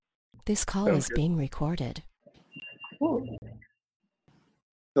This call is being recorded. Hello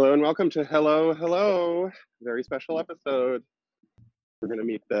and welcome to Hello, Hello. Very special episode. We're going to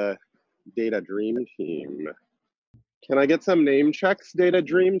meet the Data Dream Team. Can I get some name checks, Data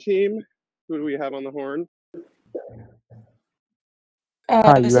Dream Team? Who do we have on the horn?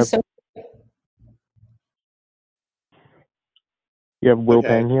 You have Will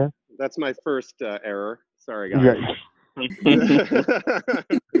Pang here? That's my first error. Sorry, guys.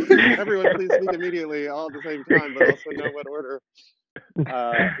 Everyone please speak immediately, all at the same time, but also know what order.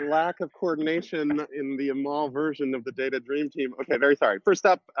 Lack of coordination in the Amal version of the Data Dream Team. Okay, very sorry. First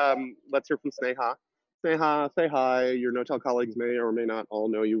up, let's hear from Sneha. Sneha, say hi. Your Knotel colleagues may or may not all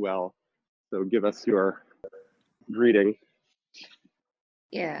know you well. So give us your greeting.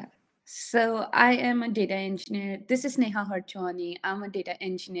 Yeah. So I am a data engineer. This is Neha Harchwani. I'm a data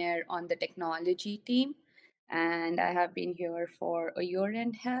engineer on the technology team, and I have been here for a year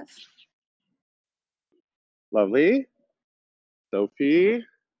and a half. Lovely. Sophie.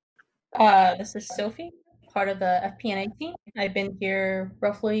 This is Sophie, part of the FP&A team. I've been here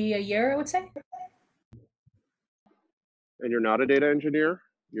roughly a year, I would say. And you're not a data engineer?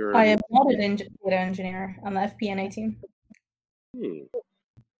 I am not a data engineer on the FP&A team.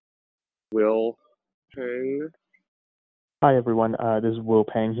 Will Pang. Hi, everyone. This is Will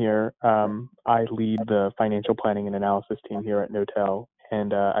Pang here. I lead the financial planning and analysis team here at Knotel,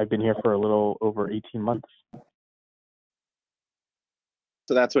 and I've been here for a little over 18 months.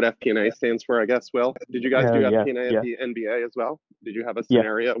 So that's what FP&A stands for, I guess, Will. Did you guys do yeah, FP&A at the NBA as well? Did you have a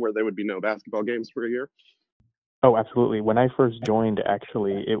scenario where there would be no basketball games for a year? Oh, absolutely. When I first joined,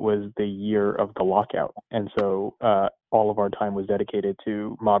 actually, it was the year of the lockout. And so all of our time was dedicated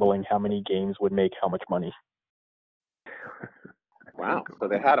to modeling how many games would make how much money. Wow. So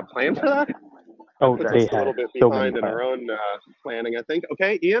they had a plan for that? Oh, they had a little bit behind in our own planning, I think.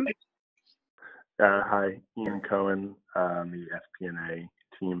 Okay, Ian? Hi, Ian Cohen, the FP&A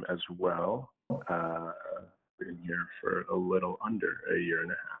team as well. Been here for a little under a year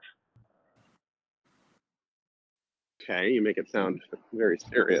and a half. Okay, you make it sound very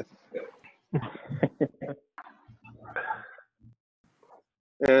serious.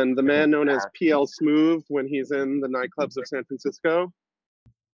 And the man known as PL Smooth when he's in the nightclubs of San Francisco?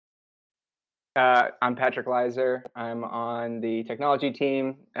 I'm Patrick Leiser. I'm on the technology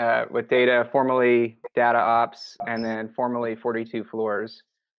team with data, formerly data ops, and then formerly 42 Floors.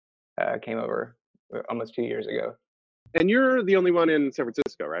 Came over almost 2 years ago. And you're the only one in San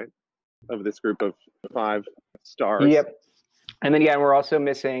Francisco, right? Of this group of 5 stars. Yep. And then, we're also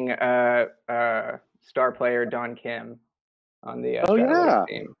missing star player Don Kim on the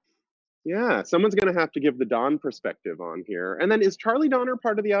team. Yeah, someone's going to have to give the Don perspective on here. And then is Charlie Donner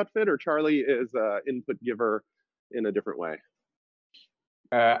part of the outfit, or Charlie is an input giver in a different way?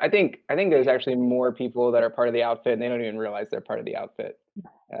 I think there's actually more people that are part of the outfit, and they don't even realize they're part of the outfit.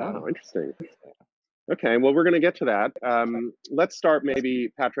 Oh, interesting. Okay, well, we're going to get to that. Let's start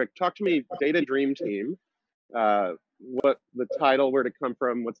maybe, Patrick, talk to me, Data Dream Team. What the title, where did it come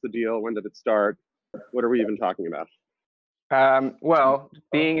from? What's the deal? When did it start? What are we even talking about? Well,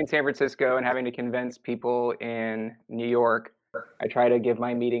 being in San Francisco and having to convince people in New York, I try to give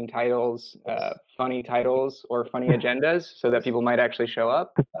my meeting titles funny titles or funny agendas so that people might actually show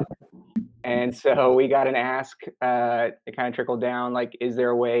up. And so we got an ask. It kind of trickled down, like, is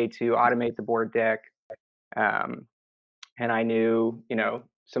there a way to automate the board deck? And I knew,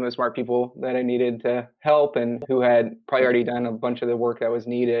 some of the smart people that I needed to help and who had probably already done a bunch of the work that was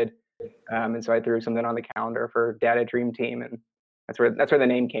needed. And so I threw something on the calendar for Data Dream Team, and that's where the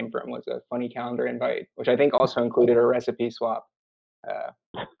name came from, was a funny calendar invite, which I think also included a recipe swap.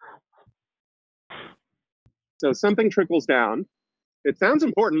 So something trickles down. It sounds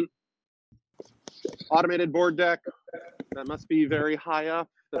important. Automated board deck. That must be very high up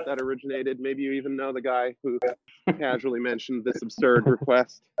that originated. Maybe you even know the guy who casually mentioned this absurd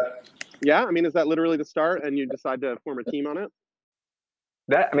request. Yeah, I mean, is that literally the start, and you decide to form a team on it?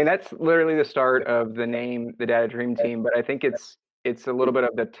 That's literally the start of the name, the Data Dream Team. But I think it's a little bit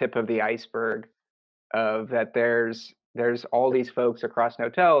of the tip of the iceberg of that. There's all these folks across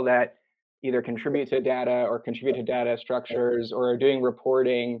Knotel that either contribute to data or contribute to data structures or are doing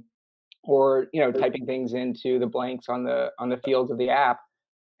reporting or typing things into the blanks on the fields of the app,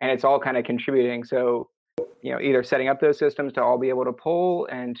 and it's all kind of contributing. So either setting up those systems to all be able to pull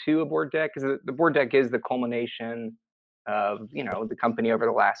and to a board deck, because the board deck is the culmination of the company over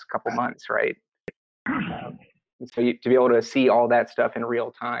the last couple months, right? So to be able to see all that stuff in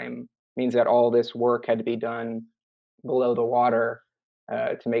real time means that all this work had to be done below the water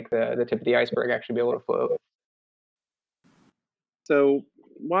to make the tip of the iceberg actually be able to float. So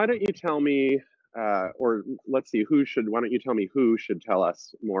why don't you tell me, or let's see, why don't you tell me who should tell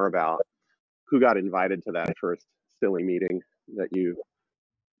us more about who got invited to that first silly meeting that you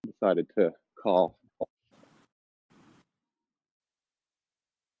decided to call?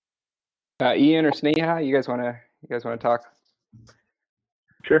 Ian or Sneha, you guys want to talk?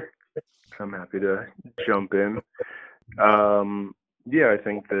 Sure. I'm happy to jump in. Yeah, I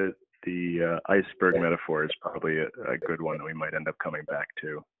think that the iceberg metaphor is probably a good one that we might end up coming back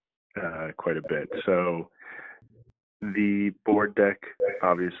to quite a bit. So the board deck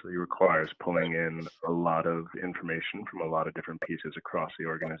obviously requires pulling in a lot of information from a lot of different pieces across the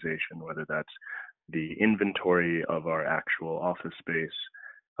organization, whether that's the inventory of our actual office space,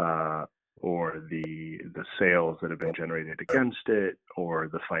 or the sales that have been generated against it, or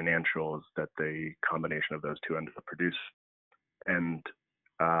the financials that the combination of those two end up producing. And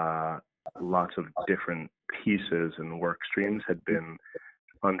lots of different pieces and work streams had been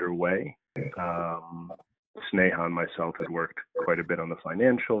underway. Sneha and myself had worked quite a bit on the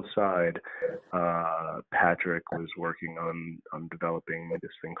financial side. Patrick was working on developing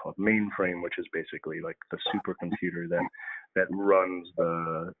this thing called Mainframe, which is basically like the supercomputer that runs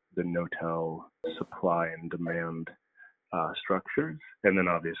the Knotel supply and demand structures. And then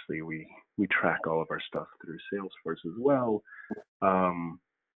obviously we track all of our stuff through Salesforce as well.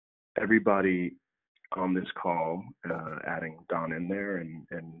 Everybody on this call, adding Don in there and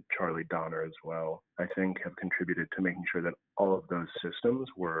Charlie Donner as well, I think have contributed to making sure that all of those systems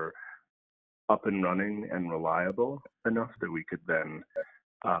were up and running and reliable enough that we could then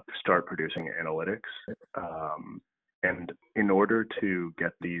start producing analytics. And in order to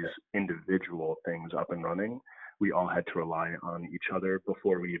get these individual things up and running, we all had to rely on each other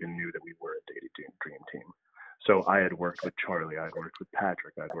before we even knew that we were a Data Dream Team. So I had worked with Charlie, I had worked with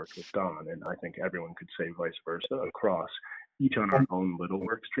Patrick, I had worked with Don, and I think everyone could say vice versa across each on our own little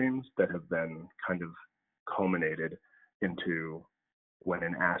work streams that have then kind of culminated into when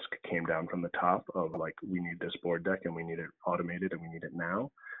an ask came down from the top of like, we need this board deck and we need it automated and we need it now.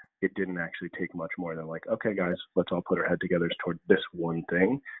 It didn't actually take much more than like, okay, guys, let's all put our head together toward this one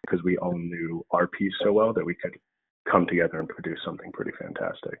thing, because we all knew our piece so well that we could come together and produce something pretty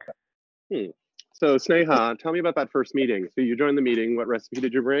fantastic. So Sneha, tell me about that first meeting. So you joined the meeting. What recipe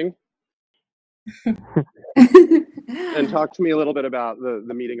did you bring? And talk to me a little bit about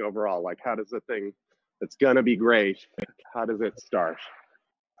the meeting overall. Like, how does the thing that's gonna be great, how does it start?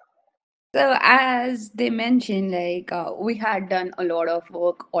 So as they mentioned, like we had done a lot of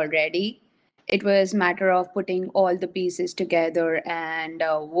work already. It was matter of putting all the pieces together and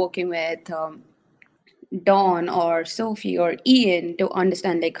working with Dawn or Sophie or Ian to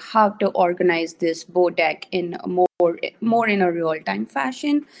understand like how to organize this board deck in a more in a real time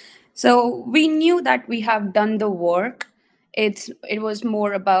fashion. So we knew that we have done the work. It was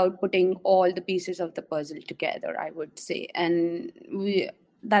more about putting all the pieces of the puzzle together, I would say, and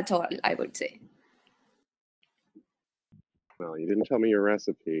that's all I would say. Well, you didn't tell me your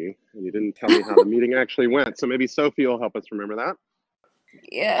recipe, and you didn't tell me how the meeting actually went. So maybe Sophie will help us remember that.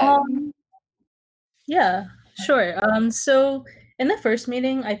 Yeah. Yeah, sure. So in the first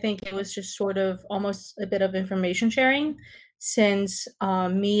meeting, I think it was just sort of almost a bit of information sharing, since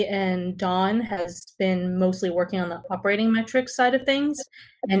me and Dawn has been mostly working on the operating metrics side of things,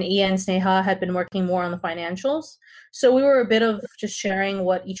 and Ian and Sneha had been working more on the financials. So we were a bit of just sharing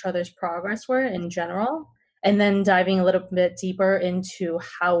what each other's progress were in general, and then diving a little bit deeper into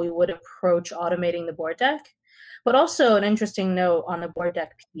how we would approach automating the board deck. But also an interesting note on the board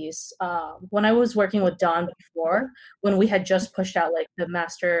deck piece. When I was working with Don before, when we had just pushed out like the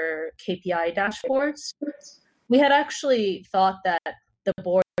master KPI dashboards, we had actually thought that the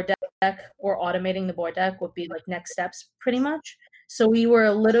board deck or automating the board deck would be like next steps pretty much. So we were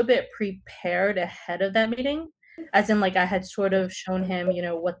a little bit prepared ahead of that meeting, as in like I had sort of shown him,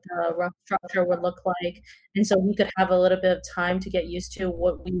 what the rough structure would look like. And so we could have a little bit of time to get used to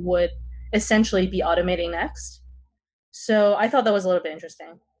what we would essentially be automating next. So I thought that was a little bit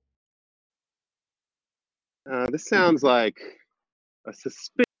interesting. This sounds like a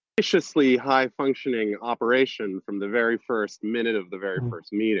suspiciously high-functioning operation from the very first minute of the very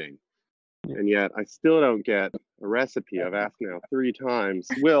first meeting. And yet I still don't get a recipe. I've asked now 3 times.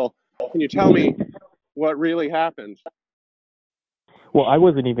 Will, can you tell me what really happened? Well, I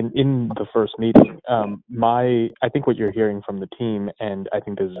wasn't even in the first meeting. I think what you're hearing from the team, and I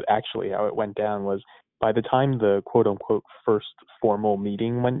think this is actually how it went down, was by the time the quote unquote first formal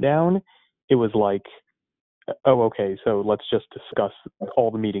meeting went down, it was like, oh, okay, so let's just discuss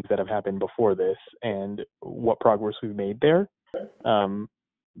all the meetings that have happened before this and what progress we've made there.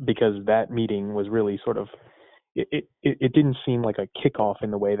 Because that meeting was really sort of it didn't seem like a kickoff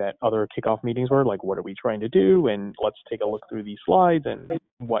in the way that other kickoff meetings were. Like, what are we trying to do? And let's take a look through these slides and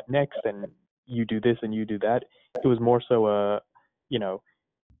what next? And you do this and you do that. It was more so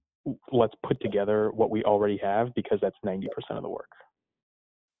let's put together what we already have because that's 90% of the work.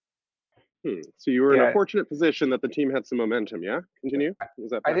 So you were in a fortunate position that the team had some momentum. Yeah, continue.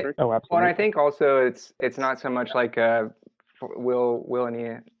 Was that Patrick? Oh, absolutely. Well, and I think also it's not so much like Will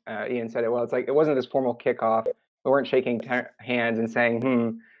and Ian said it well. It's like it wasn't this formal kickoff. We weren't shaking hands and saying,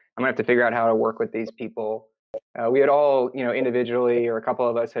 I'm gonna have to figure out how to work with these people. We had all, individually, or a couple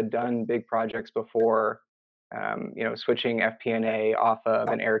of us had done big projects before. Switching FP&A off of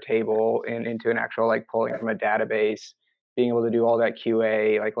an Airtable into an actual like pulling from a database, being able to do all that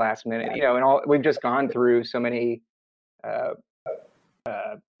QA like last minute, and all. We've just gone through so many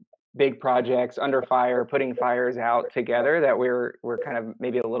big projects under fire, putting fires out together that we're kind of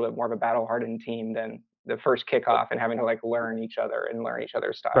maybe a little bit more of a battle hardened team than the first kickoff and having to like learn each other and learn each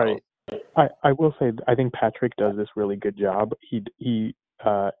other's styles. Right. I will say I think Patrick does this really good job. He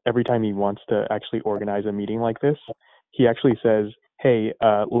every time he wants to actually organize a meeting like this, he actually says, "Hey,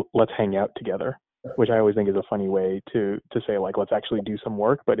 let's hang out together," which I always think is a funny way to say like let's actually do some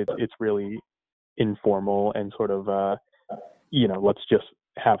work, but it's really informal and sort of let's just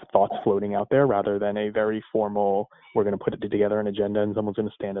have thoughts floating out there rather than a very formal, we're going to put it together an agenda and someone's going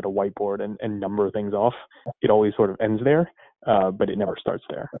to stand at a whiteboard and number things off. It always sort of ends there, but it never starts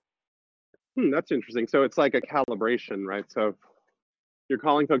there. That's interesting. So it's like a calibration, right? So you're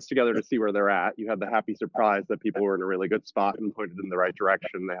calling folks together to see where they're at. You had the happy surprise that people were in a really good spot and pointed in the right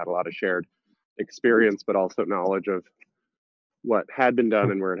direction. They had a lot of shared experience, but also knowledge of what had been done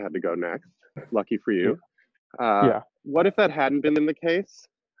and where it had to go next. Lucky for you. What if that hadn't been the case,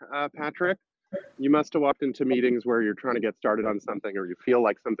 Patrick? You must have walked into meetings where you're trying to get started on something or you feel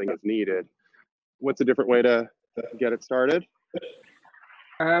like something is needed. What's a different way to get it started?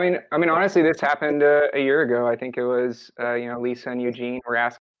 I mean, honestly, this happened a year ago. I think it was, Lisa and Eugene were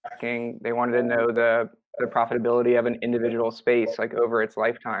asking, they wanted to know the profitability of an individual space, like over its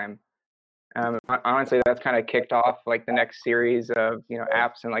lifetime. Honestly, that's kind of kicked off like the next series of,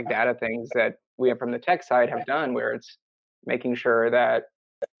 apps and like data things that we from the tech side have done, where it's making sure that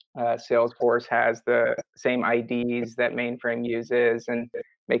Salesforce has the same IDs that mainframe uses, and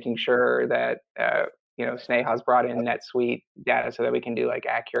making sure that Sneha's brought in NetSuite data so that we can do like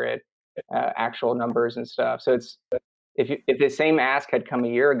accurate actual numbers and stuff. So it's if the same ask had come a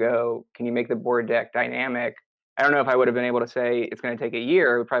year ago, can you make the board deck dynamic? I don't know if I would have been able to say it's going to take a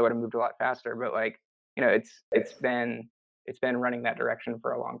year. We probably would have moved a lot faster. But like it's been running that direction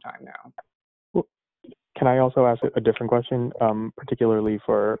for a long time now. Can I also ask a different question, particularly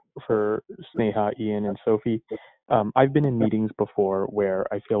for Sneha, Ian, and Sophie? I've been in meetings before where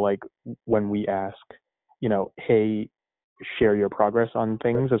I feel like when we ask, hey, share your progress on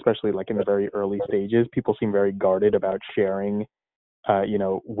things, especially like in the very early stages, people seem very guarded about sharing,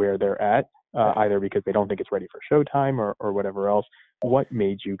 where they're at, either because they don't think it's ready for showtime or whatever else. What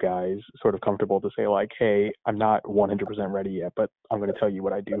made you guys sort of comfortable to say like, hey, I'm not 100% ready yet, but I'm going to tell you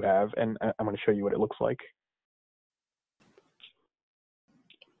what I do have, and I'm going to show you what it looks like?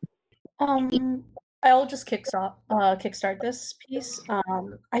 I'll just kickstart this piece.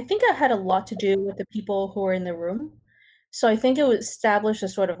 I think it had a lot to do with the people who were in the room. So I think it would establish a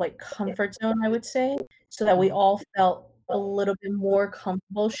sort of like comfort zone, I would say, so that we all felt a little bit more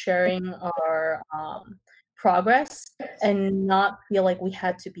comfortable sharing our progress and not feel like we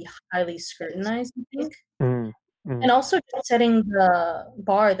had to be highly scrutinized, I think. And also just setting the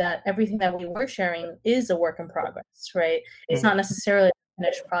bar that everything that we were sharing is a work in progress, right? It's not necessarily a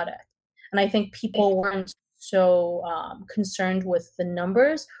finished product. And I think people weren't so concerned with the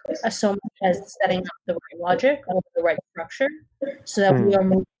numbers so much as setting up the right logic or the right structure so that we are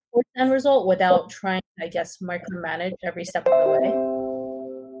moving towards the end result without trying to, I guess, micromanage every step of the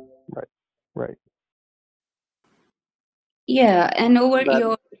way. Right. Yeah, and over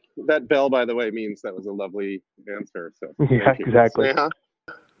that bell, by the way, means that was a lovely answer. So yeah, exactly. Sneha?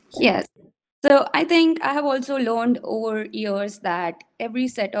 Yes. So I think I have also learned over years that every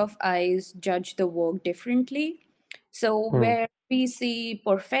set of eyes judge the work differently. So where we see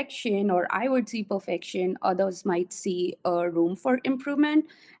perfection, or I would see perfection, others might see a room for improvement.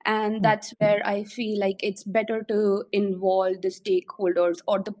 And that's where I feel like it's better to involve the stakeholders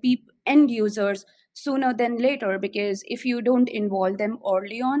or the end users sooner than later, because if you don't involve them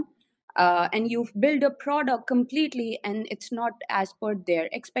early on, and you've built a product completely and it's not as per their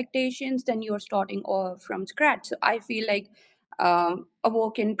expectations, then you're starting all from scratch. So I feel like a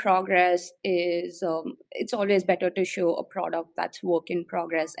work in progress is it's always better to show a product that's work in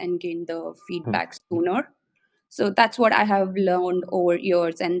progress and gain the feedback sooner. So that's what I have learned over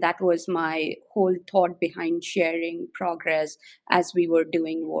years, and that was my whole thought behind sharing progress as we were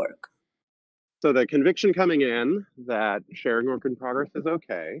doing work. So the conviction coming in that sharing work in progress is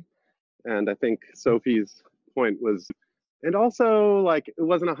okay. And I think Sophie's point was, and also like it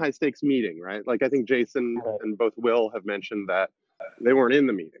wasn't a high stakes meeting, right? Like I think Jason and both Will have mentioned that they weren't in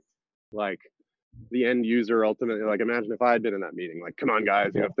the meeting. Like the end user ultimately, like imagine if I had been in that meeting, like, come on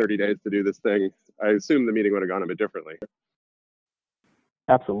guys, you have 30 days to do this thing. I assume the meeting would have gone a bit differently.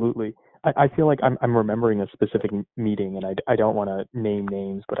 Absolutely. I feel like I'm remembering a specific meeting, and I don't want to name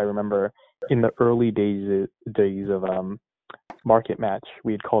names, but I remember in the early days of Market Match,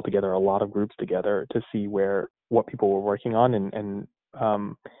 we had called together a lot of groups together to see what people were working on, and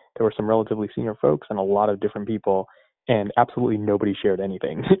there were some relatively senior folks and a lot of different people, and absolutely nobody shared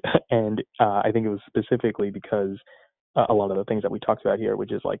anything. And I think it was specifically because a lot of the things that we talked about here,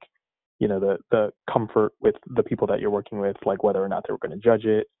 which is like, you know, the comfort with the people that you're working with, like whether or not they were going to judge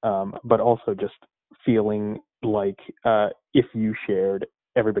it, but also just feeling like if you shared,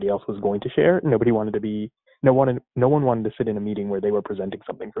 everybody else was going to share. No one wanted to sit in a meeting where they were presenting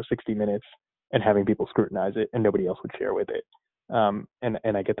something for 60 minutes and having people scrutinize it and nobody else would share with it.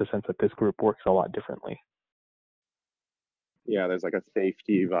 And I get the sense that this group works a lot differently. Yeah, there's like a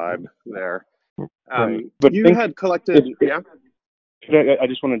safety vibe there. Right. But you had collected, yeah? I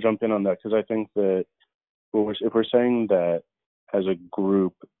just want to jump in on that because I think that if we're saying that as a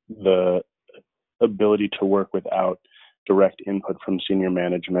group, the ability to work without direct input from senior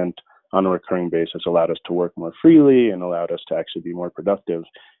management on a recurring basis allowed us to work more freely and allowed us to actually be more productive.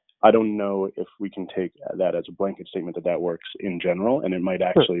 I don't know if we can take that as a blanket statement that works in general, and it might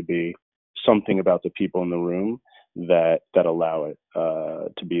actually be something about the people in the room that allow it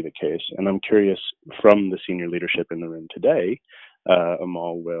to be the case. And I'm curious from the senior leadership in the room today,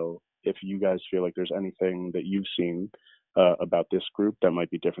 Amal, Will, if you guys feel like there's anything that you've seen about this group that might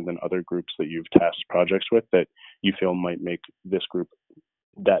be different than other groups that you've tasked projects with that you feel might make this group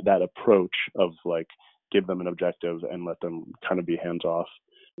that approach of like give them an objective and let them kind of be hands off.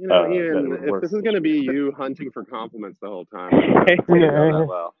 You know, Ian, if this is going to be you hunting for compliments the whole time, I don't know that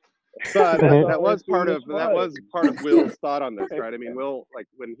well. But that was part of Will's thought on this, right? I mean, Will, like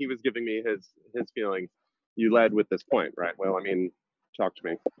when he was giving me his feelings, you led with this point, right? Well, I mean, talk to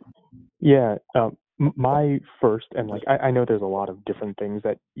me. Yeah, my first, and like I know there's a lot of different things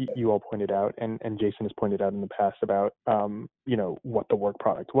that you all pointed out, and Jason has pointed out in the past about you know, what the work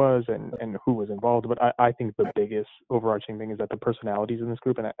product was and who was involved. But I think the biggest overarching thing is that the personalities in this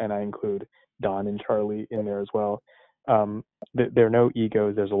group, and I include Don and Charlie in there as well. There are no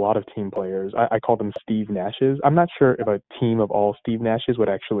egos. There's a lot of team players. I call them Steve Nashes. I'm not sure if a team of all Steve Nashes would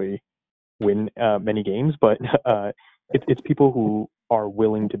actually win many games, but it's people who are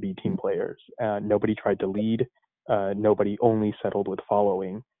willing to be team players. Nobody tried to lead. Nobody only settled with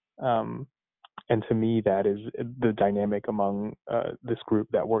following. And to me, that is the dynamic among this group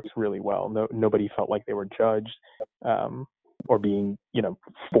that works really well. Nobody felt like they were judged or being, you know,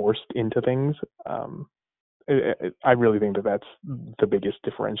 forced into things. I really think that's the biggest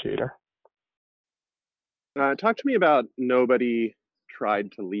differentiator. Talk to me about nobody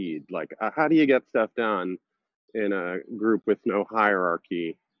tried to lead. Like, how do you get stuff done in a group with no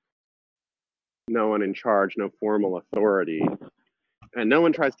hierarchy, no one in charge, no formal authority, and no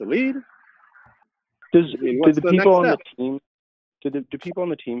one tries to lead? Do the people on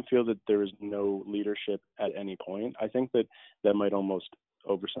the team feel that there is no leadership at any point? I think that might almost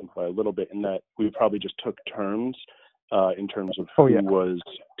oversimplify a little bit in that we probably just took turns in terms of who was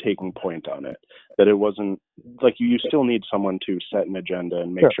taking point on it. That it wasn't like you still need someone to set an agenda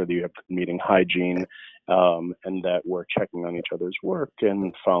and make sure that you have meeting hygiene and that we're checking on each other's work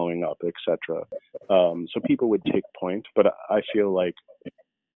and following up, etc. So people would take point, but I feel like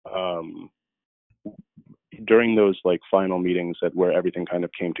during those like final meetings where everything kind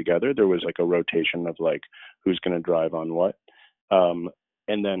of came together, there was like a rotation of like who's going to drive on what.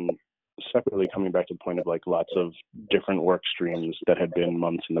 And then separately coming back to the point of like lots of different work streams that had been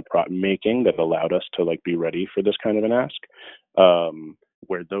months in the making that allowed us to like be ready for this kind of an ask,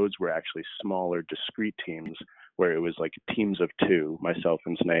 where those were actually smaller discrete teams where it was like teams of two, myself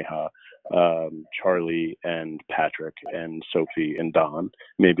and Sneha, Charlie and Patrick and Sophie and Don.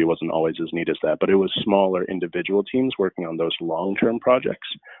 Maybe it wasn't always as neat as that, but it was smaller individual teams working on those long-term projects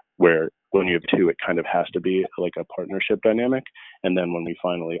where when you have two, it kind of has to be like a partnership dynamic. And then when we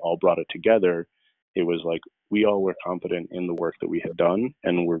finally all brought it together, it was like we all were confident in the work that we had done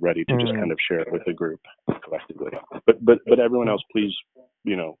and we're ready to just kind of share it with the group collectively. But everyone else, please,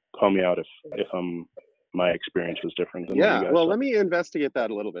 you know, call me out if I'm my experience was different than what you Yeah, guys well, saw. let me investigate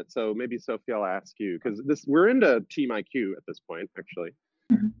that a little bit. So maybe Sophie, I'll ask you, because we're into Team IQ at this point, actually.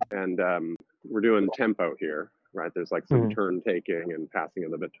 And we're doing tempo here, right? There's like some turn taking and passing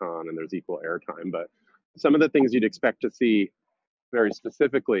of the baton, and there's equal airtime. But some of the things you'd expect to see very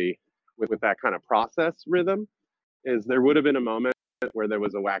specifically with that kind of process rhythm is there would have been a moment where there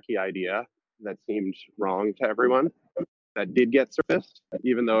was a wacky idea that seemed wrong to everyone that did get surfaced,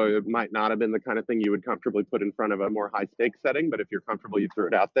 even though it might not have been the kind of thing you would comfortably put in front of a more high stakes setting. But if you're comfortable, you threw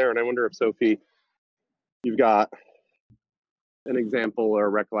it out there. And I wonder if, Sophie, you've got an example or a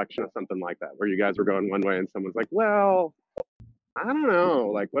recollection of something like that, where you guys were going one way and someone's like, well, I don't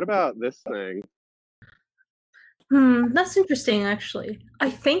know, like, what about this thing? That's interesting, actually. I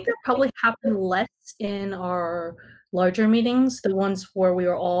think that probably happened less in our larger meetings, the ones where we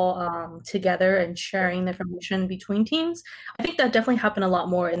were all together and sharing the information between teams. I think that definitely happened a lot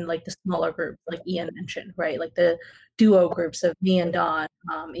more in like the smaller groups, like Ian mentioned, right? Like the duo groups of me and Don,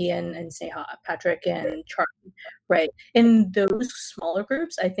 Ian and Sneha, Patrick and Charlie, right? In those smaller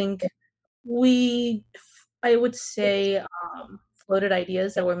groups, I think I would say, floated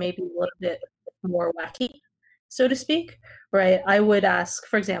ideas that were maybe a little bit more wacky, so to speak, right? I would ask,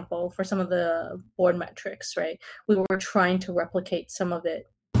 for example, for some of the board metrics, right? We were trying to replicate some of it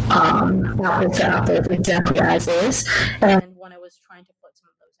apples to apples, exactly as is. And when I was trying to put some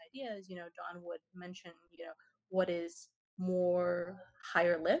of those ideas, Don would mention, what is more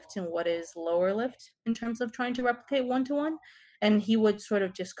higher lift and what is lower lift in terms of trying to replicate one-to-one. And he would sort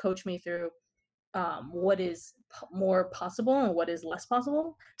of just coach me through what is more possible and what is less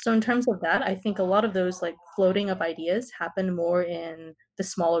possible. So in terms of that, I think a lot of those like floating of ideas happen more in the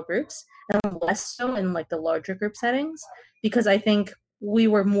smaller groups and less so in like the larger group settings, because I think we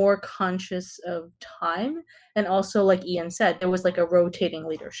were more conscious of time. And also, like Ian said, there was like a rotating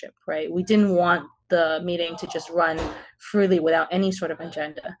leadership, right? We didn't want the meeting to just run freely without any sort of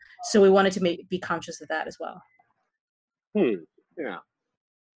agenda. So we wanted to be conscious of that as well. Yeah.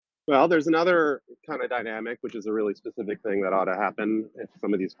 Well, there's another kind of dynamic, which is a really specific thing that ought to happen if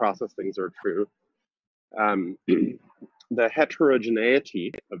some of these process things are true. The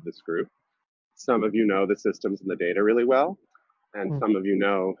heterogeneity of this group. Some of you know the systems and the data really well, and some of you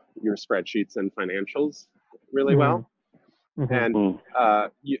know your spreadsheets and financials really well. And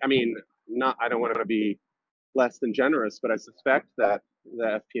I don't want to be less than generous, but I suspect that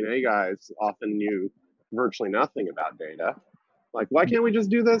the FP&A guys often knew virtually nothing about data. Like, why can't we just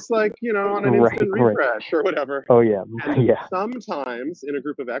do this, like, on an instant refresh or whatever? Oh, yeah. And Yeah. sometimes in a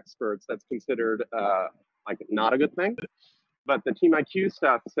group of experts, that's considered like not a good thing. But the Team IQ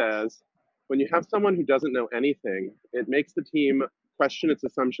stuff says when you have someone who doesn't know anything, it makes the team question its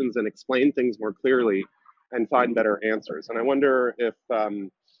assumptions and explain things more clearly and find better answers. And I wonder if,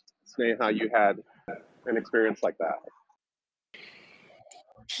 Sneha, you had an experience like that.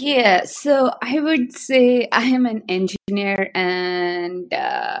 Yeah, so I would say I am an engineer and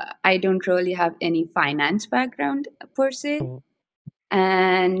I don't really have any finance background per se.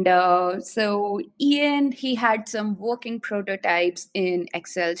 And so Ian, he had some working prototypes in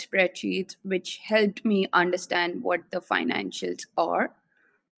Excel spreadsheets, which helped me understand what the financials are.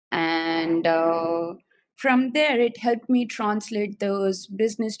 And from there, it helped me translate those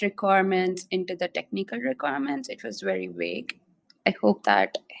business requirements into the technical requirements. It was very vague. I hope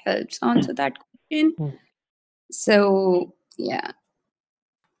that helps answer that question. So, yeah.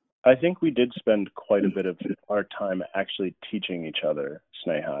 I think we did spend quite a bit of our time actually teaching each other,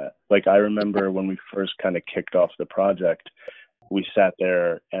 Sneha. Like, I remember when we first kind of kicked off the project, we sat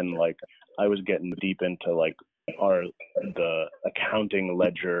there and like I was getting deep into like the accounting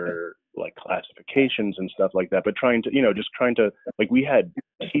ledger, like classifications and stuff like that, but trying to like, we had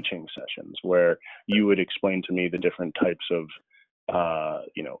teaching sessions where you would explain to me the different types of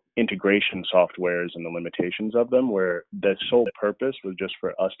integration softwares and the limitations of them, where the sole purpose was just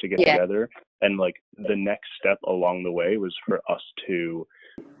for us to get together, and like the next step along the way was for us to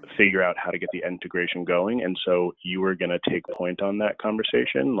figure out how to get the integration going. And so you were going to take point on that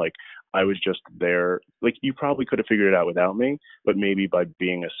conversation. Like, I was just there. Like, you probably could have figured it out without me, but maybe by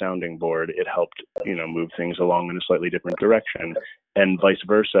being a sounding board, it helped, move things along in a slightly different direction. And vice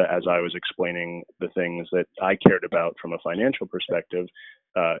versa, as I was explaining the things that I cared about from a financial perspective,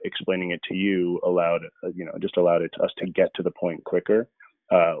 explaining it to you allowed us to get to the point quicker,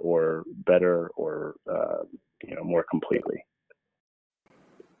 or better, or, more completely.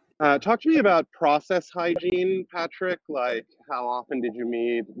 Talk to me about process hygiene, Patrick. Like, how often did you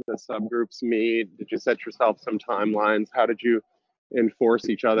meet? The subgroups meet? Did you set yourself some timelines? How did you enforce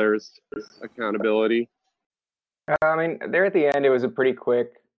each other's accountability? I mean, there at the end, it was a pretty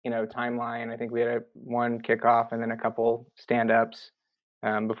quick timeline. I think we had one kickoff and then a couple stand-ups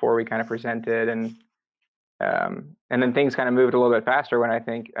before we kind of presented, and then things kind of moved a little bit faster when I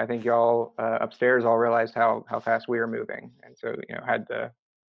think y'all upstairs all realized how fast we were moving, and so had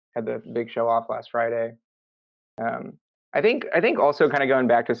the big show off last Friday. I think also kind of going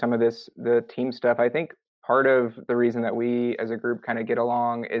back to some of the team stuff. I think part of the reason that we as a group kind of get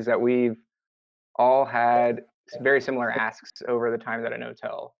along is that we've all had very similar asks over the time at an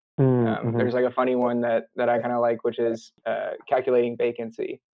hotel. There's like a funny one that I kind of like, which is calculating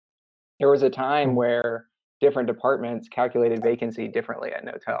vacancy. There was a time where different departments calculated vacancy differently at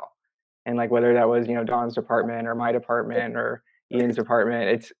Knotel, and like whether that was Don's department or my department or Ian's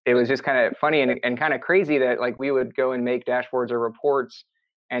department, it was just kind of funny and kind of crazy that like we would go and make dashboards or reports,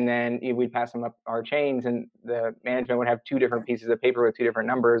 and then we'd pass them up our chains, and the management would have two different pieces of paper with two different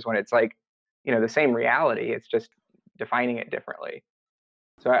numbers when it's like the same reality. It's just defining it differently.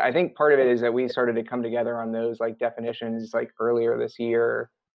 So I think part of it is that we started to come together on those like definitions like earlier this year,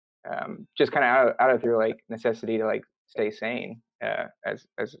 just kind of out of through like necessity to like stay sane as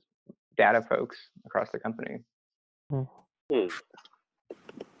data folks across the company.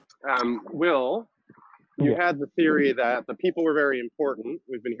 Will, you had the theory that the people were very important.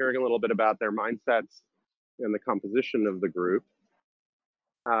 We've been hearing a little bit about their mindsets and the composition of the group.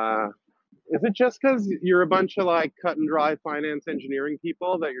 Is it just because you're a bunch of like cut and dry finance engineering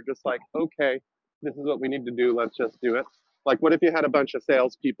people that you're just like, okay, this is what we need to do, let's just do it? Like, what if you had a bunch of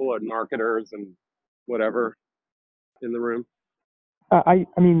salespeople and marketers and whatever in the room? I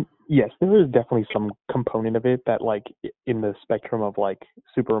mean, yes, there is definitely some component of it that, like, in the spectrum of like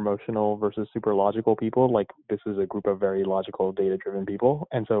super emotional versus super logical people, like this is a group of very logical, data-driven people,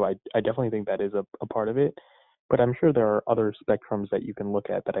 and so I definitely think that is a part of it. But I'm sure there are other spectrums that you can look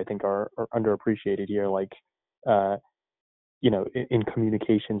at that I think are underappreciated here, like, in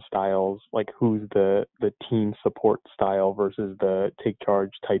communication styles, like who's the team support style versus the take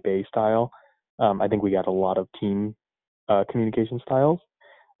charge type A style. I think we got a lot of team communication styles.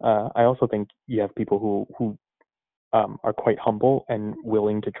 I also think you have people who are quite humble and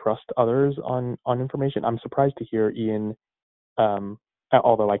willing to trust others on information. I'm surprised to hear Ian,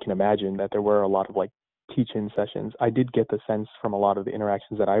 although I can imagine that there were a lot of like teach-in sessions. I did get the sense from a lot of the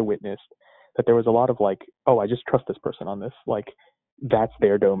interactions that I witnessed that there was a lot of like, oh, I just trust this person on this. Like that's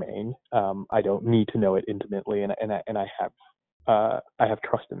their domain. I don't need to know it intimately, and I have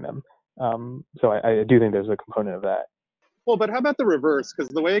trust in them. So I do think there's a component of that. Well, but how about the reverse? Because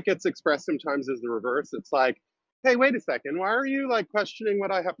the way it gets expressed sometimes is the reverse. It's like, hey, wait a second. Why are you like questioning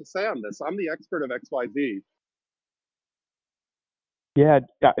what I have to say on this? I'm the expert of XYZ. Yeah,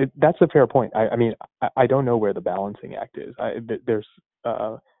 that's a fair point. I mean, I don't know where the balancing act is. There's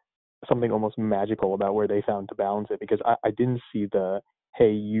something almost magical about where they found to balance it, because I didn't see the,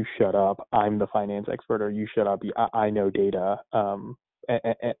 hey, you shut up, I'm the finance expert, or you shut up, I know data,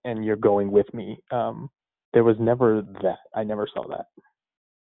 and you're going with me. There was never that. I never saw that.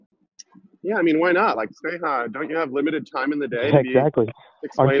 Yeah, I mean, why not? Like, Sneha, don't you have limited time in the day? Exactly.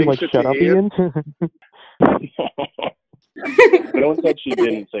 Aren't you like, shut up, Ian? No one said she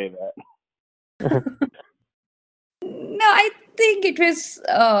didn't say that. No, I think it was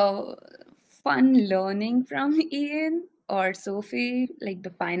fun learning from Ian or Sophie, like the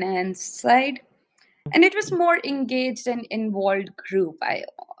finance side. And it was more engaged and involved group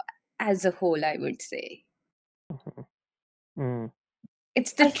as a whole, I would say.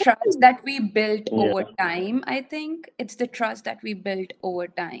 It's the trust that we built over time, I think. It's the trust that we built over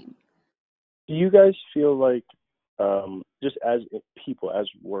time. Do you guys feel like, just as people, as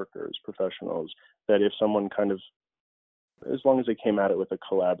workers, professionals, that if someone kind of, as long as they came at it with a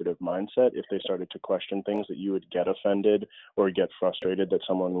collaborative mindset, if they started to question things, that you would get offended or get frustrated that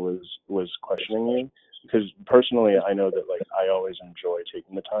someone was questioning you? Because personally, I know that like I always enjoy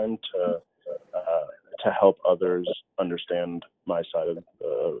taking the time to help others understand my side of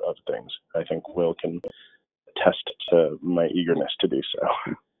things. I think Will can attest to my eagerness to do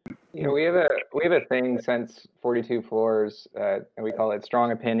so. You know, we have a thing since 42 Floors, and we call it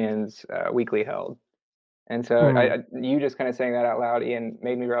Strong Opinions Weekly Held. And so you just kind of saying that out loud, Ian,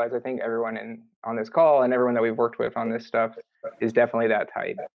 made me realize I think everyone on this call and everyone that we've worked with on this stuff is definitely that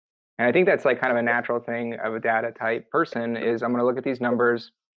type. And I think that's like kind of a natural thing of a data type person is I'm going to look at these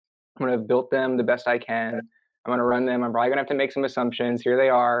numbers. I'm going to have built them the best I can. I'm going to run them. I'm probably going to have to make some assumptions. Here they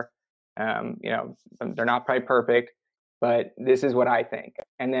are. They're not probably perfect, but this is what I think.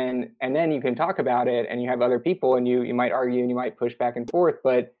 And then you can talk about it, and you have other people, and you might argue and you might push back and forth,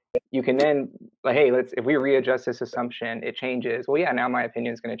 but you can then like, hey, if we readjust this assumption, it changes. Well, yeah, now my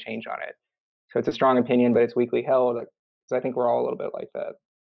opinion is going to change on it. So it's a strong opinion, but it's weekly held. So I think we're all a little bit like that.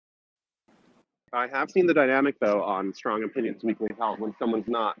 I have seen the dynamic, though, on Strong Opinions Weekly held when someone's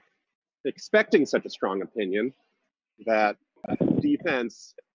not expecting such a strong opinion, that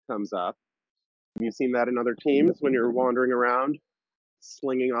defense comes up. Have you seen that in other teams when you're wandering around,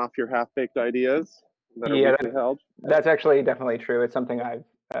 slinging off your half-baked ideas that are Yeah, weekly held? that's actually definitely true. It's something I've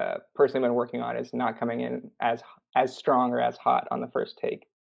personally been working on, is not coming in as strong or as hot on the first take.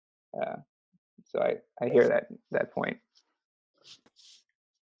 So I hear that point.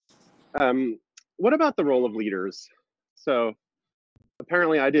 What about the role of leaders? So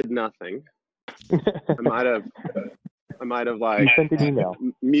apparently I did nothing. I might have like You sent an email.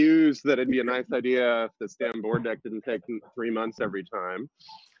 mused that it'd be a nice idea if this damn board deck didn't take 3 months every time.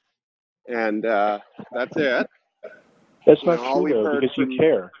 And that's it. That's You know, not all true we've though, heard because from- you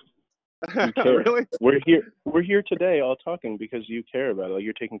care. You care. Really? We're here today all talking because you care about it. Like,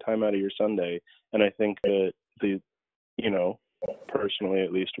 you're taking time out of your Sunday, and I think that personally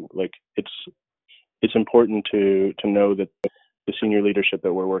at least, like, it's important to know that the senior leadership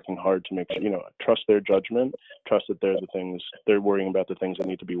that we're working hard to make sure, trust their judgment, trust that they're worrying about the things they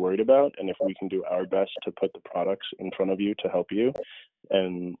need to be worried about, and if we can do our best to put the products in front of you to help you,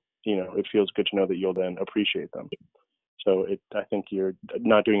 and it feels good to know that you'll then appreciate them. So I think you're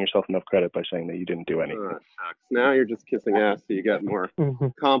not doing yourself enough credit by saying that you didn't do anything. Shucks. Now you're just kissing ass so you get more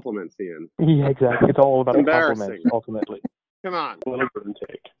compliments, Ian. Yeah, exactly. It's all about the Embarrassing. compliments, ultimately. Come on. A little give and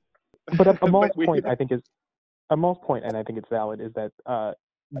take. But Amal's But point, I think, and I think it's valid, is that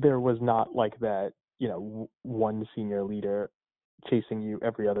there was not like that, one senior leader chasing you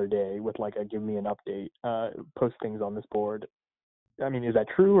every other day with like a give me an update, post things on this board. I mean, is that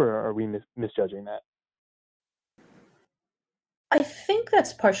true, or are we misjudging that? I think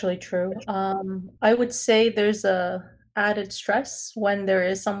that's partially true. I would say there's a added stress when there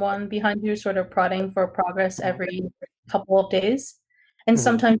is someone behind you sort of prodding for progress every couple of days. And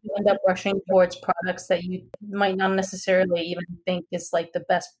sometimes you end up rushing towards products that you might not necessarily even think is like the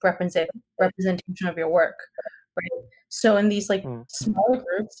best representation of your work, right? So in these like smaller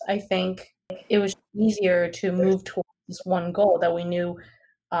groups, I think it was easier to move towards this one goal that we knew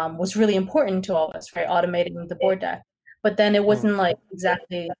was really important to all of us, right? Automating the board deck. But then it wasn't like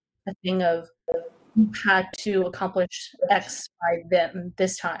exactly a thing of you had to accomplish X by then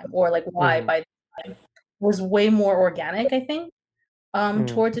this time, or like Y by this time. It was way more organic, I think,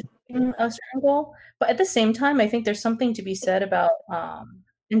 towards achieving a certain goal. But at the same time, I think there's something to be said about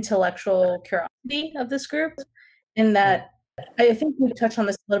intellectual curiosity of this group, in that I think we touched on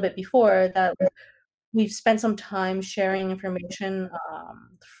this a little bit before, that we've spent some time sharing information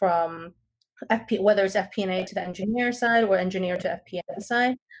from whether it's FP&A to the engineer side or engineer to FP&A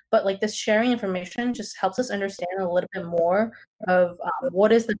side, but like this sharing information just helps us understand a little bit more of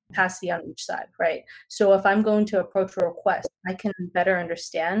what is the capacity on each side, right? So if I'm going to approach a request, I can better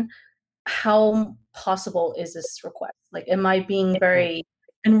understand how possible is this request? Like, am I being very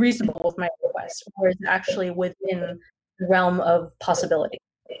unreasonable with my request, or is it actually within the realm of possibility?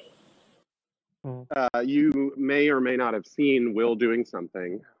 You may or may not have seen Will doing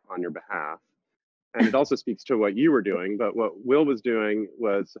something on your behalf. And it also speaks to what you were doing, but what Will was doing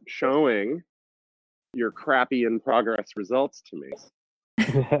was showing your crappy in progress results to me.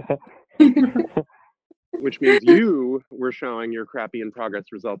 Which means you were showing your crappy in progress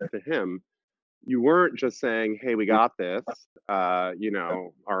results to him. You weren't just saying, hey, we got this.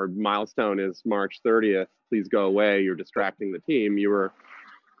 Our milestone is March 30th. Please go away. You're distracting the team. You were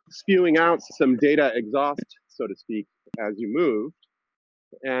spewing out some data exhaust, so to speak, as you moved.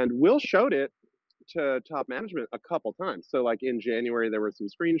 And Will showed it to top management a couple times. So like in January, there were some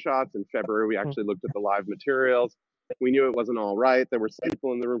screenshots. In February, we actually looked at the live materials. We knew it wasn't all right. There were some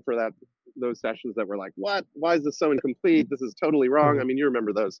people in the room for those sessions that were like, what? Why is this so incomplete? This is totally wrong. I mean, you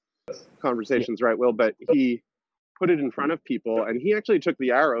remember those conversations, right, Will? But he put it in front of people, and he actually took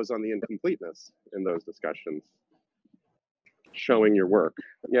the arrows on the incompleteness in those discussions, showing your work.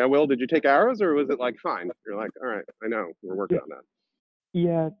 Yeah, Will, did you take arrows, or was it like, fine? You're like, all right, I know, we're working on that.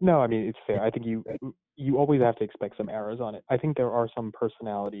 Yeah, no, I mean, it's fair. I think you always have to expect some errors on it. I think there are some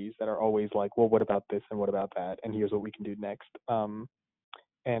personalities that are always like, well, what about this and what about that? And here's what we can do next.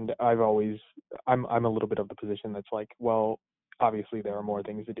 And I'm a little bit of the position that's like, well, obviously there are more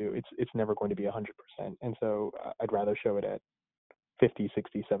things to do. It's never going to be 100%. And so I'd rather show it at 50,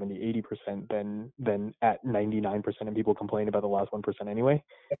 60, 70, 80% than at 99%, and people complain about the last 1% anyway.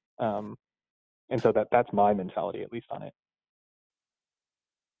 And so that's my mentality, at least, on it.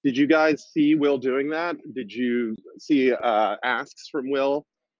 Did you guys see Will doing that? Did you see asks from Will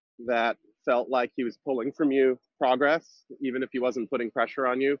that felt like he was pulling from you progress, even if he wasn't putting pressure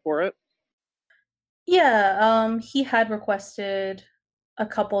on you for it? Yeah, he had requested a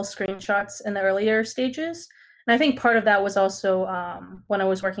couple screenshots in the earlier stages. And I think part of that was also when I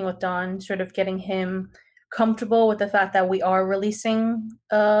was working with Don, sort of getting him comfortable with the fact that we are releasing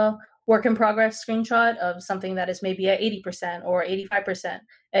a work in progress screenshot of something that is maybe at 80% or 85%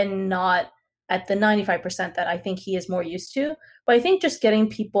 and not at the 95% that I think he is more used to. But I think just getting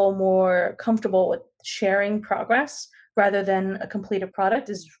people more comfortable with sharing progress rather than a completed product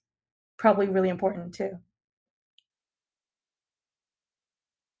is probably really important too.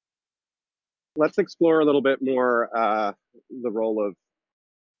 Let's explore a little bit more the role of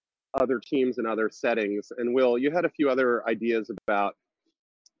other teams and other settings. And Will, you had a few other ideas about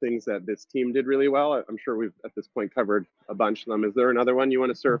things that this team did really well. I'm sure we've at this point covered a bunch of them. Is there another one you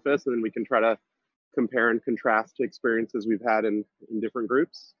want to surface, and then we can try to compare and contrast to experiences we've had in different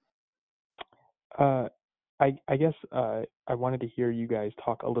groups? I guess I wanted to hear you guys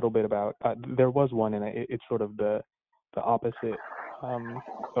talk a little bit about. There was one, and it's sort of the opposite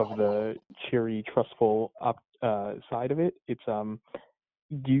of the cheery, trustful side of it. It's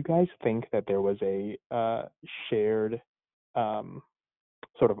do you guys think that there was a shared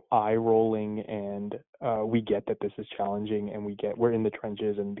sort of eye rolling and we get that this is challenging, and we're in the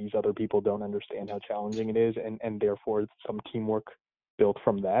trenches, and these other people don't understand how challenging it is, and therefore some teamwork built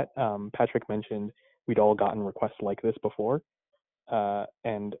from that. Patrick mentioned we'd all gotten requests like this before,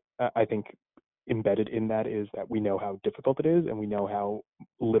 and I think embedded in that is that we know how difficult it is, and we know how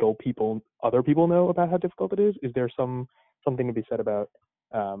little other people know about how difficult it is. Is there something to be said about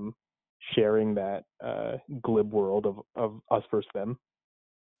sharing that glib world of us versus them?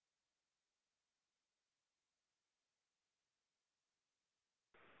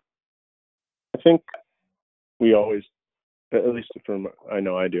 I think we always, at least from I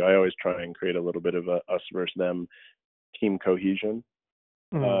know I do, I always try and create a little bit of a us versus them team cohesion,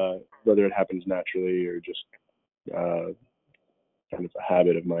 whether it happens naturally or just kind of a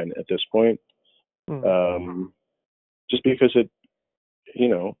habit of mine at this point. Just because it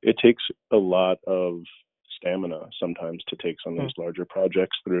takes a lot of stamina sometimes to take some of these larger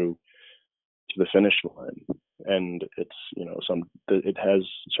projects through to the finish line, and it's it has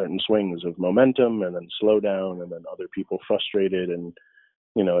certain swings of momentum and then slow down and then other people frustrated, and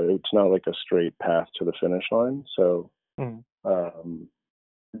it's not like a straight path to the finish line. So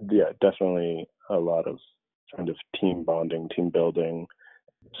yeah, definitely a lot of kind of team bonding, team building.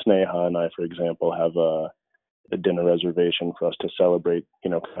 Sneha and I, for example, have a dinner reservation for us to celebrate,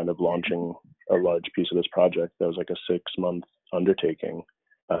 kind of launching a large piece of this project. That was like a 6-month undertaking,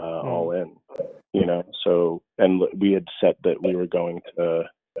 all in, so, and we had set that we were going to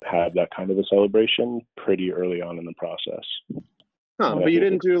have that kind of a celebration pretty early on in the process. But you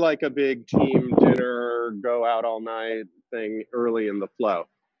didn't do like a big team dinner, go out all night thing early in the flow.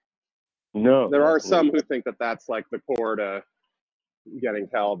 No. There are some who think that that's like the core to getting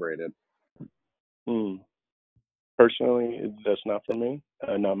calibrated. Personally, that's not for me,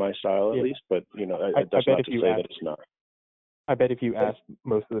 not my style at least, but that's not to say that it's not. I bet if you ask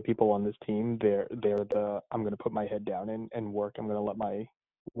most of the people on this team, they're the I'm going to put my head down and work. I'm going to let my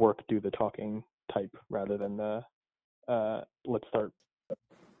work do the talking type rather than the let's start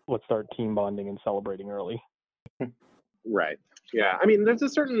team bonding and celebrating early. Right. Yeah. I mean, there's a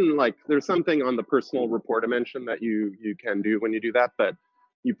certain there's something on the personal rapport dimension that you can do when you do that, but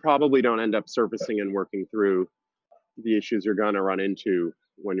you probably don't end up surfacing and working through the issues you're going to run into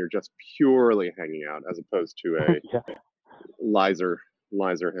when you're just purely hanging out, as opposed to a Lizer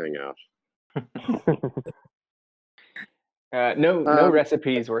hangout. No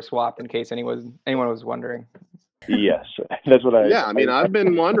recipes were swapped, in case anyone was wondering. Yes, that's what I. Yeah, I mean, I've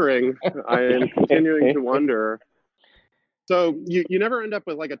been wondering. I am continuing to wonder. So you never end up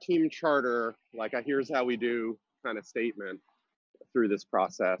with like a team charter, like a "here's how we do" kind of statement through this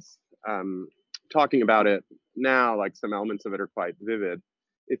process. Talking about it now, like some elements of it are quite vivid.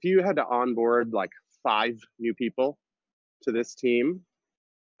 If you had to onboard like 5 new people to this team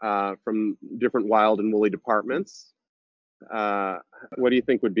from different wild and woolly departments, what do you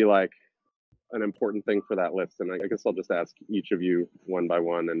think would be like an important thing for that list? And I guess I'll just ask each of you one by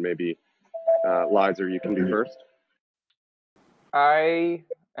one, and maybe Lizer, you can do first. I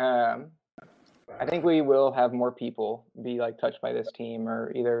think we will have more people be like touched by this team,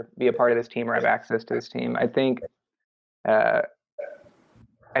 or either be a part of this team or have access to this team. I think I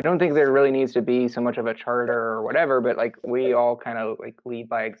don't think there really needs to be so much of a charter or whatever, but like we all kind of like lead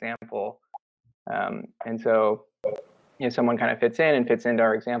by example. And so someone kind of fits into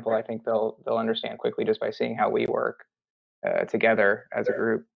our example, I think they'll understand quickly just by seeing how we work together as a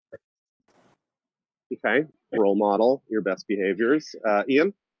group. Okay, role model, your best behaviors.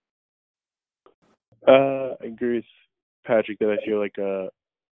 Ian? I agree with Patrick, that I feel like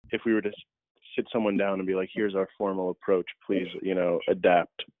if we were to sit someone down and be like, here's our formal approach, please,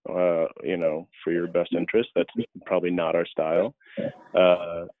 adapt, for your best interest. That's probably not our style.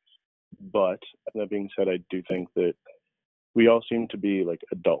 But that being said, I do think that we all seem to be like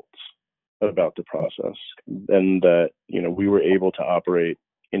adults about the process, and that, we were able to operate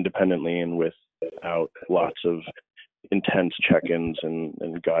independently and without lots of intense check-ins and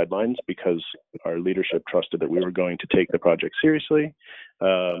guidelines, because our leadership trusted that we were going to take the project seriously,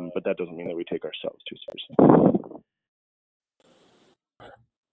 but that doesn't mean that we take ourselves too seriously.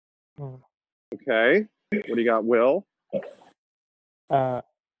 Okay, what do you got, Will?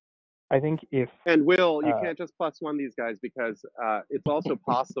 I think and Will, you can't just +1 these guys, because it's also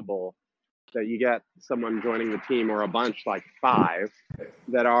possible that you get someone joining the team, or a bunch like 5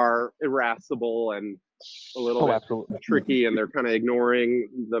 that are irascible and a little bit absolutely tricky, and they're kind of ignoring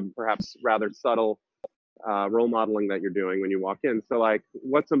the perhaps rather subtle role modeling that you're doing when you walk in. So like,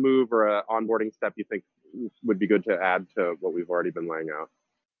 what's a move or a onboarding step you think would be good to add to what we've already been laying out?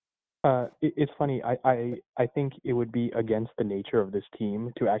 It's funny. I think it would be against the nature of this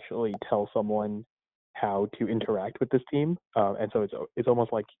team to actually tell someone how to interact with this team, and so it's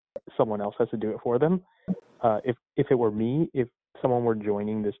almost like someone else has to do it for them. If it were me, if someone were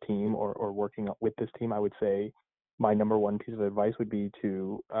joining this team or working with this team, I would say my number one piece of advice would be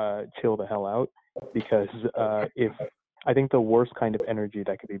to chill the hell out, because if I think the worst kind of energy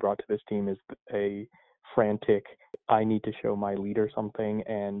that could be brought to this team is a frantic, I need to show my leader something,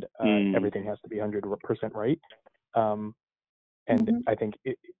 and everything has to be 100% right. And I think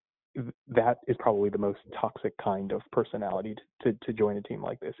that is probably the most toxic kind of personality to join a team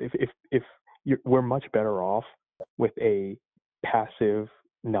like this. If we're much better off with a passive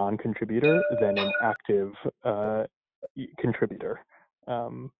non-contributor than an active contributor,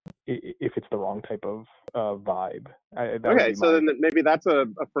 if it's the wrong type of vibe. Okay, so then maybe that's a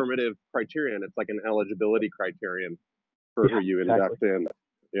affirmative criterion. It's like an eligibility criterion for who you induct in.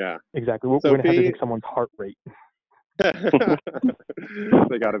 Yeah, exactly. We're going to have to take someone's heart rate. They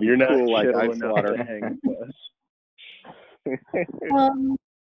got to be cool like ice water.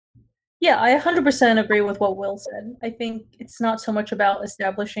 Yeah, I 100% agree with what Will said. I think it's not so much about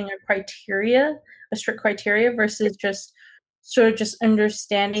establishing a strict criteria, versus just sort of just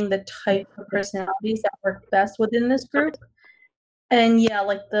understanding the type of personalities that work best within this group. And yeah,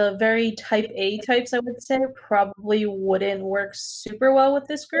 like the very type A types, I would say, probably wouldn't work super well with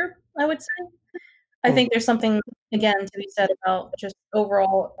this group, I would say. I think there's something, again, to be said about just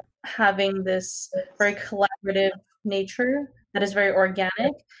overall having this very collaborative nature that is very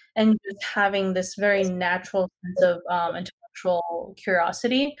organic, and just having this very natural sense of intellectual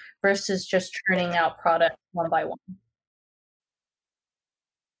curiosity, versus just churning out product one by one.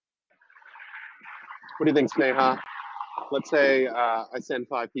 What do you think, Sneha? Let's say I send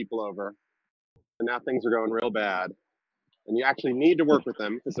 5 people over, and now things are going real bad, and you actually need to work with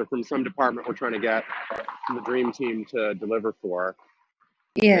them because they're from some department we're trying to get the dream team to deliver for.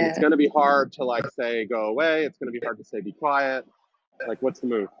 Yeah. And it's going to be hard to like say go away. It's going to be hard to say be quiet. Like, what's the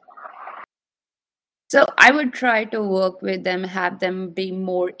move? So I would try to work with them, have them be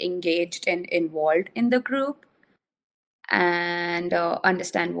more engaged and involved in the group, and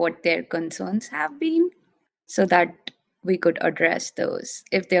understand what their concerns have been, so that we could address those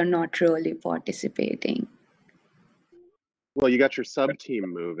if they're not really participating. Well, you got your sub-team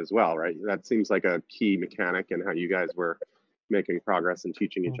move as well, right? That seems like a key mechanic in how you guys were making progress and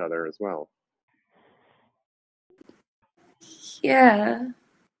teaching each other as well. Yeah.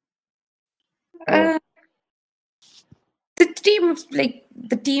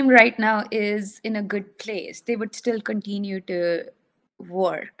 The team right now is in a good place. They would still continue to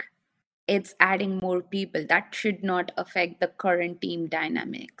work. It's adding more people. That should not affect the current team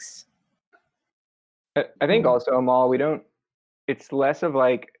dynamics. I think also, Amal, it's less of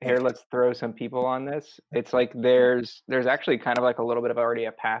like, here, let's throw some people on this. It's like there's actually kind of like a little bit of already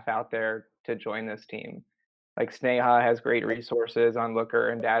a path out there to join this team. Like Sneha has great resources on Looker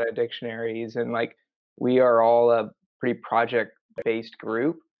and data dictionaries, and like we are all a pretty project-based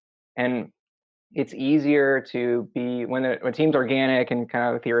group, and it's easier to be when a team's organic and kind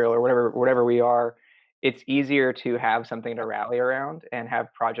of ethereal or whatever we are. It's easier to have something to rally around and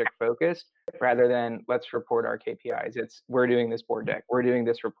have project focused, rather than let's report our KPIs. It's we're doing this board deck, we're doing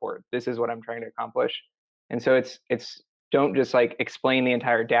this report, this is what I'm trying to accomplish. And so it's don't just like explain the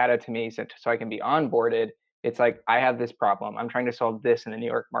entire data to me so I can be onboarded. It's like, I have this problem, I'm trying to solve this in the New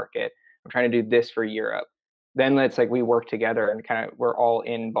York market, I'm trying to do this for Europe. Then let's like we work together and kind of we're all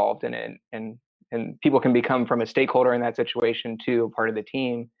involved in it, and people can become from a stakeholder in that situation to a part of the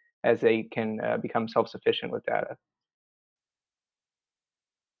team as they can become self-sufficient with data.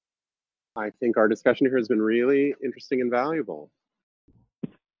 I think our discussion here has been really interesting and valuable.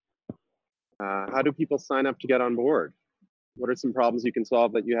 How do people sign up to get on board? What are some problems you can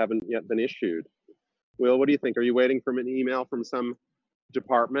solve that you haven't yet been issued? Will, what do you think? Are you waiting for an email from some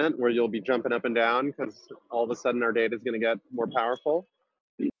department where you'll be jumping up and down because all of a sudden our data is going to get more powerful?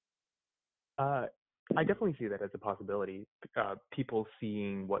 I definitely see that as a possibility. People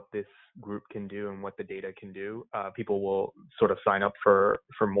seeing what this group can do and what the data can do, people will sort of sign up for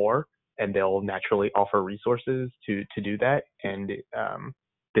more, and they'll naturally offer resources to do that. And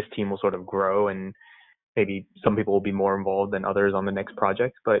this team will sort of grow, and maybe some people will be more involved than others on the next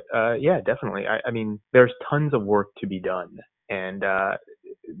project. But yeah, definitely. I mean, there's tons of work to be done, and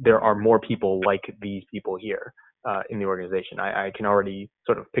there are more people like these people here in the organization. I can already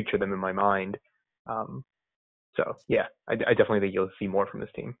sort of picture them in my mind. So yeah, I definitely think you'll see more from this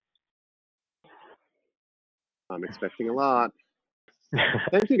team. I'm expecting a lot.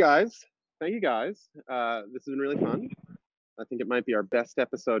 Thank you guys. Thank you guys. This has been really fun. I think it might be our best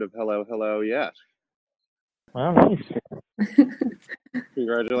episode of Hello Hello yet. Wow, nice.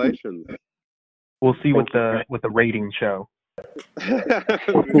 Congratulations. We'll see what the ratings show.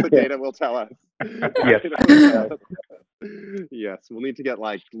 The data will tell us. Yes. Yes, we'll need to get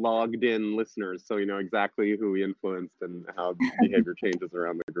like logged in listeners so you know exactly who we influenced and how behavior changes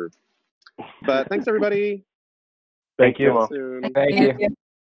around the group. But thanks everybody. Thank you. Soon. Thank you.